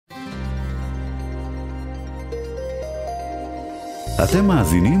אתם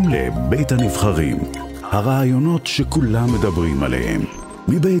מאזינים לבית הנבחרים, הרעיונות שכולם מדברים עליהם,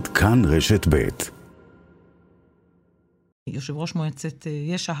 מבית כאן רשת בית. יושב ראש מועצת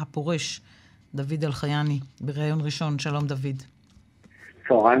יש"ע הפורש, דוד אלחייני, בראיון ראשון. שלום דוד.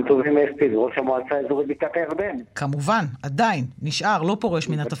 צהריים טובים אסתי, ראש המועצה האזורית בקעת הירדן. כמובן, עדיין, נשאר, לא פורש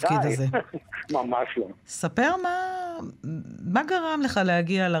מן התפקיד הזה. ממש לא. ספר מה גרם לך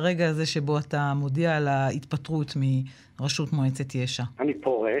להגיע לרגע הזה שבו אתה מודיע על ההתפטרות מראשות מועצת יש"ע? אני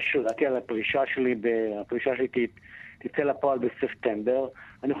פורש, הודעתי על הפרישה שלי תצא לפועל בספטמבר.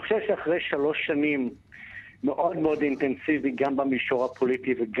 אני חושב שאחרי 3 שנים מאוד מאוד אינטנסיבי, גם במישור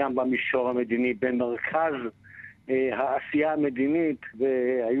הפוליטי וגם במישור המדיני, במרכז העשייה המדינית,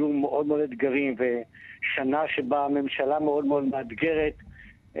 והיו מאוד מאוד אתגרים, ושנה שבה הממשלה מאוד מאוד מאתגרת,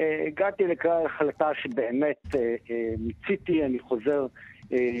 הגעתי לכלל החלטה שבאמת מיציתי. אני חוזר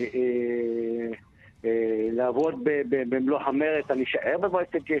לעבוד במלוא המרת. אני אשאר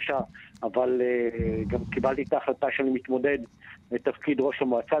במועצת יש"ע, אבל גם קיבלתי את ההחלטה שאני מתמודד לתפקיד ראש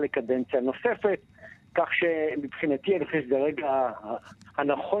המועצה לקדנציה נוספת, כך שמבחינתי אני חושב שזה הרגע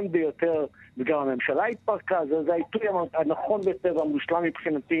הנכון ביותר, וגם הממשלה התפרקה, זה העיתוי הנכון ביותר והמושלם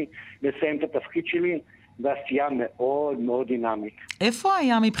מבחינתי לסיים את התפקיד שלי, ועשייה מאוד מאוד דינמית. איפה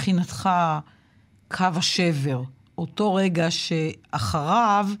היה מבחינתך קו השבר? אותו רגע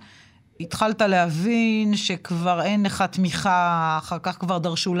שאחריו התחלת להבין שכבר אין לך תמיכה, אחר כך כבר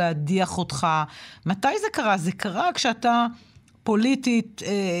דרשו להדיח אותך. מתי זה קרה? זה קרה כשאתה פוליטית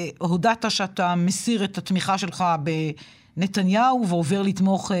הודעת שאתה מסיר את התמיכה שלך בנתניהו ועובר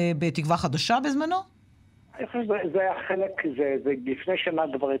לתמוך בתקווה חדשה בזמנו? אני חושב שזה היה חלק, זה לפני שנה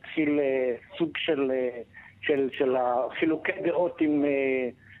כבר התחיל סוג של חילוקי דעות עם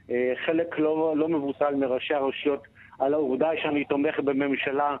חלק לא מבוטל מראשי הרשויות על העובדה שאני תומך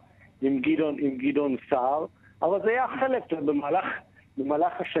בממשלה עם גדעון סער, אבל זה היה חלק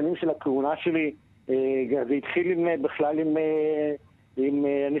במהלך השנים של הכהונה שלי. זה התחיל בכלל עם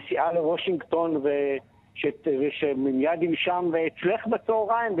נסיעה לוושינגטון, ושמיד עם שם, והצלח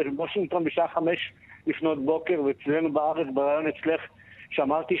בצהריים בוושינגטון בשעה 5 לפנות בוקר, ואצלנו בארץ ברעיון אצלך,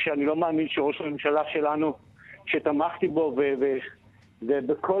 שאמרתי שאני לא מאמין שראש הממשלה שלנו, שתמכתי בו,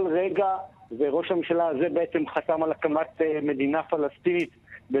 ובכל רגע, וראש הממשלה הזה בעצם חתם על הקמת מדינה פלסטינית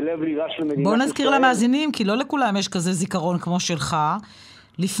בלב ליבה של מדינת ישראל. בוא נזכיר למאזינים, כי לא לכולם יש כזה זיכרון כמו שלך.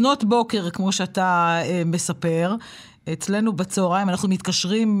 לפנות בוקר, כמו שאתה מספר, אצלנו בצהריים, אנחנו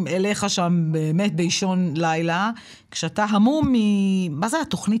מתקשרים אליך שם באמת באישון לילה, כשאתה המום מה זה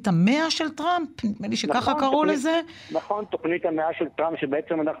התוכנית המאה של טראמפ? נדמה לי שככה קראו לזה? נכון, תוכנית המאה של טראמפ,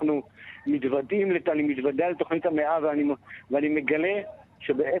 שבעצם אנחנו אני מתוודע לתוכנית המאה, ואני מגלה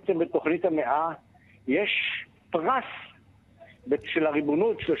שבעצם בתוכנית המאה יש פרס של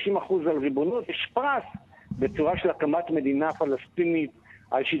הריבונות, 30% על ריבונות, יש פרס בצורה של הקמת מדינה פלסטינית,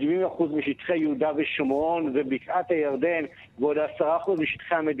 על 70% משטחי יהודה ושומרון ובקעת הירדן, ועוד 10%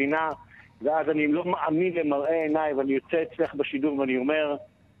 משטחי המדינה. ואז אני לא מאמין למראה עיניי, ואני יוצא אצלך בשידור ואני אומר,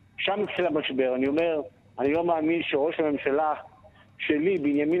 שם התחיל המשבר, אני אומר, אני לא מאמין שראש הממשלה שלי,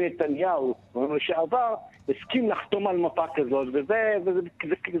 בנימין נתניהו, שעבר, הסכים לחתום על מפה כזאת,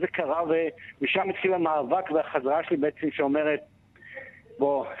 וזה קרה, ושם התחיל המאבק והחזרה שלי בעצם שאומרת,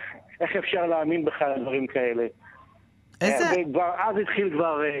 בוא, איך אפשר להאמין בכלל דברים כאלה? אז התחיל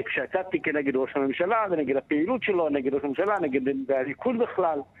כשיצאתי כנגד ראש הממשלה ונגד הפעילות שלו, נגד ראש הממשלה, נגד הליכוד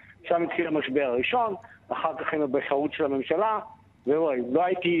בכלל, שם התחיל המשבר הראשון, אחר כך עם הבחירות של הממשלה, לא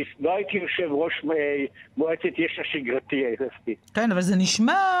הייתי יושב ראש מועצת יש"ע שגרתי. כן, אבל זה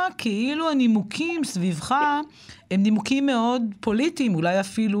נשמע כאילו הנימוקים סביבך הם נימוקים מאוד פוליטיים, אולי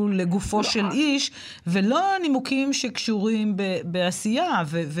אפילו לגופו של איש, ולא נימוקים שקשורים בעשייה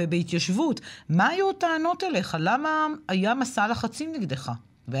ובהתיישבות. מה היו הטענות אליך? למה היה מסע לחצים נגדך?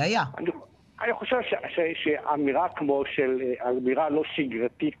 והיה. אני חושב שאמירה אמירה לא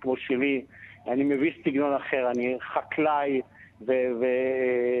שגרתית כמו שלי, אני מביא סגנון אחר, אני חקלאי,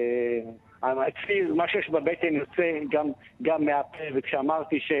 אצלי מה שיש בבטן יוצא גם מהפה,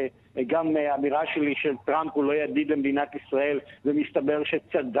 וכשאמרתי שגם האמירה שלי של טראמפ הוא לא ידיד למדינת ישראל, ומסתבר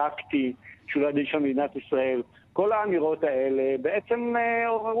שצדקתי שהוא לא ידיד של מדינת ישראל, כל האמירות האלה בעצם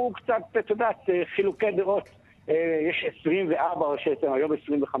עוררו קצת, אתה יודע, חילוקי דעות. יש 24 ראשי, היום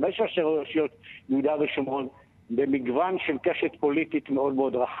 25 ראשי רשויות יהודה ושומרון, במגוון של קשת פוליטית מאוד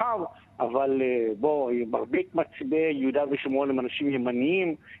מאוד רחב, אבל מרבית מצביעי יהודה ושומרון הם אנשים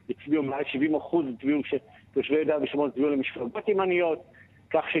ימניים, הצביעו מעל 70%, תושבי יהודה ושומרון הצביעו למפלגות ימניות,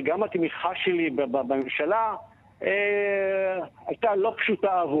 כך שגם התמיכה שלי בממשלה הייתה לא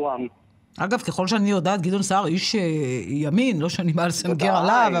פשוטה עבורם. אגב, ככל שאני יודעת, גדעון סער איש ימין, לא שאני באה לסנגר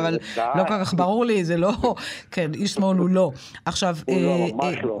עליו, אבל לא כל כך ברור לי, זה לא, כן, איש שמאל הוא לא. עכשיו,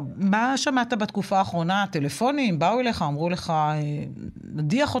 מה שמעת בתקופה האחרונה? טלפונים, באו אליך, אמרו לך,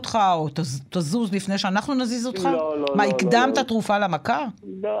 נדיח אותך, או תזוז לפני שאנחנו נזיז אותך? לא. מה, הקדמת תרופה למכה?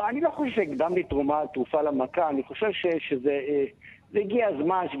 לא, אני לא חושב שהקדמתי תרופה למכה, אני חושב שזה הגיע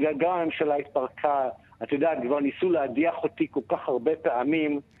הזמן שגם הממשלה התפרקה, אתה יודע, כבר ניסו להדיח אותי כל כך הרבה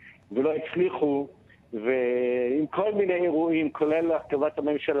פעמים, ולא הצליחו, ועם כל מיני אירועים, כולל הרכבת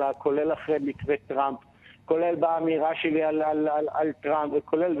הממשלה, כולל אחרי מתווה טראמפ, כולל באמירה שלי על טראמפ,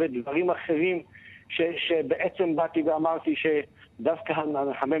 וכולל ודברים אחרים, שבעצם באתי ואמרתי שדווקא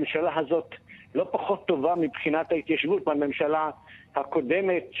הממשלה הזאת לא פחות טובה מבחינת ההתיישבות מהממשלה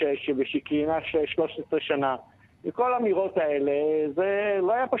הקודמת שכיהנה 13 שנה. וכל האמירות האלה, זה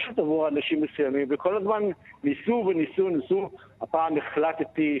לא היה פשוט עבור אנשים מסוימים, וכל הזמן ניסו. הפעם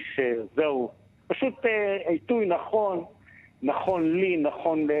החלטתי שזהו, פשוט עיתוי נכון לי,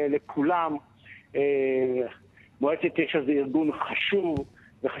 נכון לכולם. מועצת יש איזה ארגון חשוב,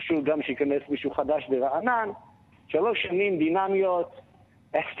 וחשוב גם שיכנס מישהו חדש ורענן. 3 שנים דינמיות,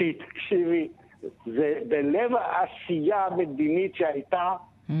 אסתי, תקשיבי, זה בלב העשייה המדינית שהייתה,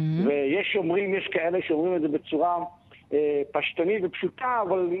 ויש כאלה שאומרים את זה בצורה פשטנית ופשוטה,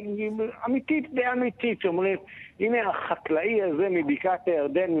 אבל אמיתית די אמיתית, שאומרים, הנה החקלאי הזה מבקעת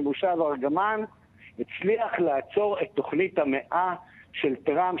הירדן, ממושב ארגמן, הצליח לעצור את תוכנית המאה של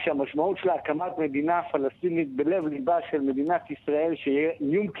טראמפ, שהמשמעות שלה הקמת מדינה פלסטינית בלב ליבה של מדינת ישראל, שיהיה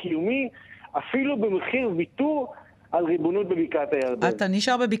איום קיומי, אפילו במחיר ויתור על ריבונות בבקעת הירדן. אתה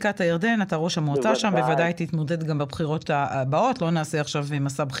נשאר בבקעת הירדן, אתה ראש המועצה שם, בוודאי תתמודד גם בבחירות הבאות, לא נעשה עכשיו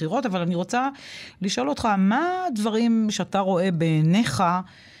מסע בחירות, אבל אני רוצה לשאול אותך, מה הדברים שאתה רואה בעיניך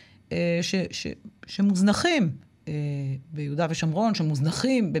שמוזנחים ביהודה ושומרון,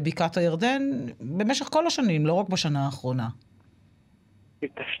 שמוזנחים בבקעת הירדן במשך כל השנים, לא רק בשנה האחרונה?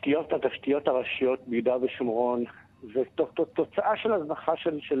 התשתיות הראשיות ביהודה ושומרון, זה תוצאה של הזנחה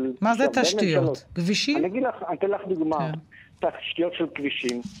של... מה זה תשתיות? כבישים? אני אתן לך דוגמה. תשתיות של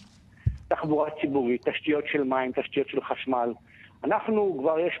כבישים, תחבורה ציבורית, תשתיות של מים, תשתיות של חשמל. אנחנו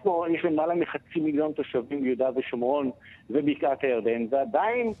כבר, יש למעלה מ500,000 תושבים ביהודה ושומרון ובקעת הירדן,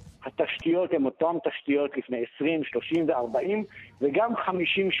 ועדיין התשתיות הן אותן תשתיות לפני 20, 30 ו-40 וגם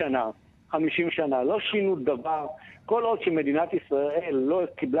 50 שנה. 50 שנה. לא שינו דבר. כל עוד שמדינת ישראל לא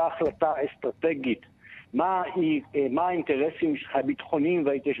קיבלה החלטה אסטרטגית מה האינטרסים הביטחוניים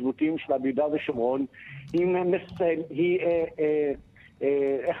וההתיישבותיים שלה ביהודה ושומרון,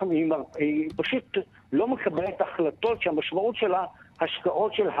 היא פשוט לא מקבלת החלטות שהמשמעות שלה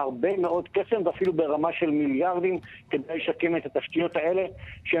השקעות של הרבה מאוד כסף, ואפילו ברמה של מיליארדים, כדי לשקם את התשתיות האלה,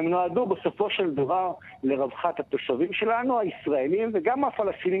 שהם נועדו בסופו של דבר לרווחת התושבים שלנו, הישראלים, וגם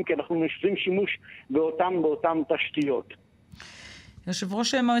הפלסטינים, כי אנחנו משתמשים שימוש באותם תשתיות. יושב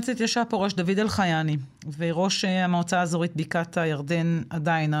ראש מועצת יש"ע פורש דוד אלחייני, וראש המועצה האזורית בקעת הירדן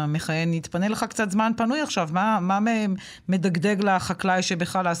עדיין המכהן, יתפנה לך קצת זמן פנוי עכשיו, מה מדגדג לחקלאי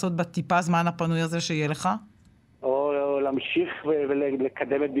שבכלל לעשות בטיפה זמן הפנוי הזה שיהיה לך? או להמשיך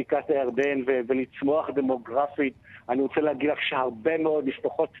ולקדם את בקעת הירדן ולצמוח דמוגרפית. אני רוצה להגיד לך שהרבה מאוד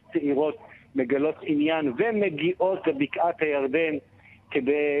משפחות צעירות מגלות עניין ומגיעות לבקעת הירדן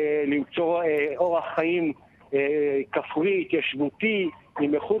כדי למצוא אורח חיים כפרי, התיישבותי,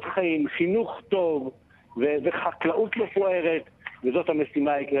 עם איכות חיים, חינוך טוב וחקלאות מפוארת, וזאת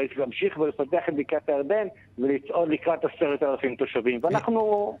המשימה העיקרית, להמשיך ולפתח את בקעת הירדן ולצעוד לקראת 10,000 תושבים,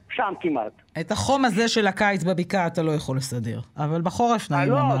 ואנחנו שם כמעט. את החום הזה של הקיץ בבקעה אתה לא יכול לסדר, אבל בחורף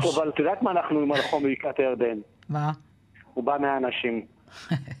נעים ממש. לא, אבל את יודעת מה אנחנו עם החום בבקעת הירדן? מה? הוא בא מהאנשים.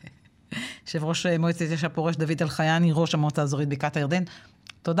 יושב ראש מועצת יש"ע פורש דוד אלחייני, ראש המועצה האזורית בקעת הירדן,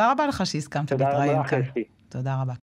 תודה רבה לך שהסכמת להתראיין כאן. תודה רבה.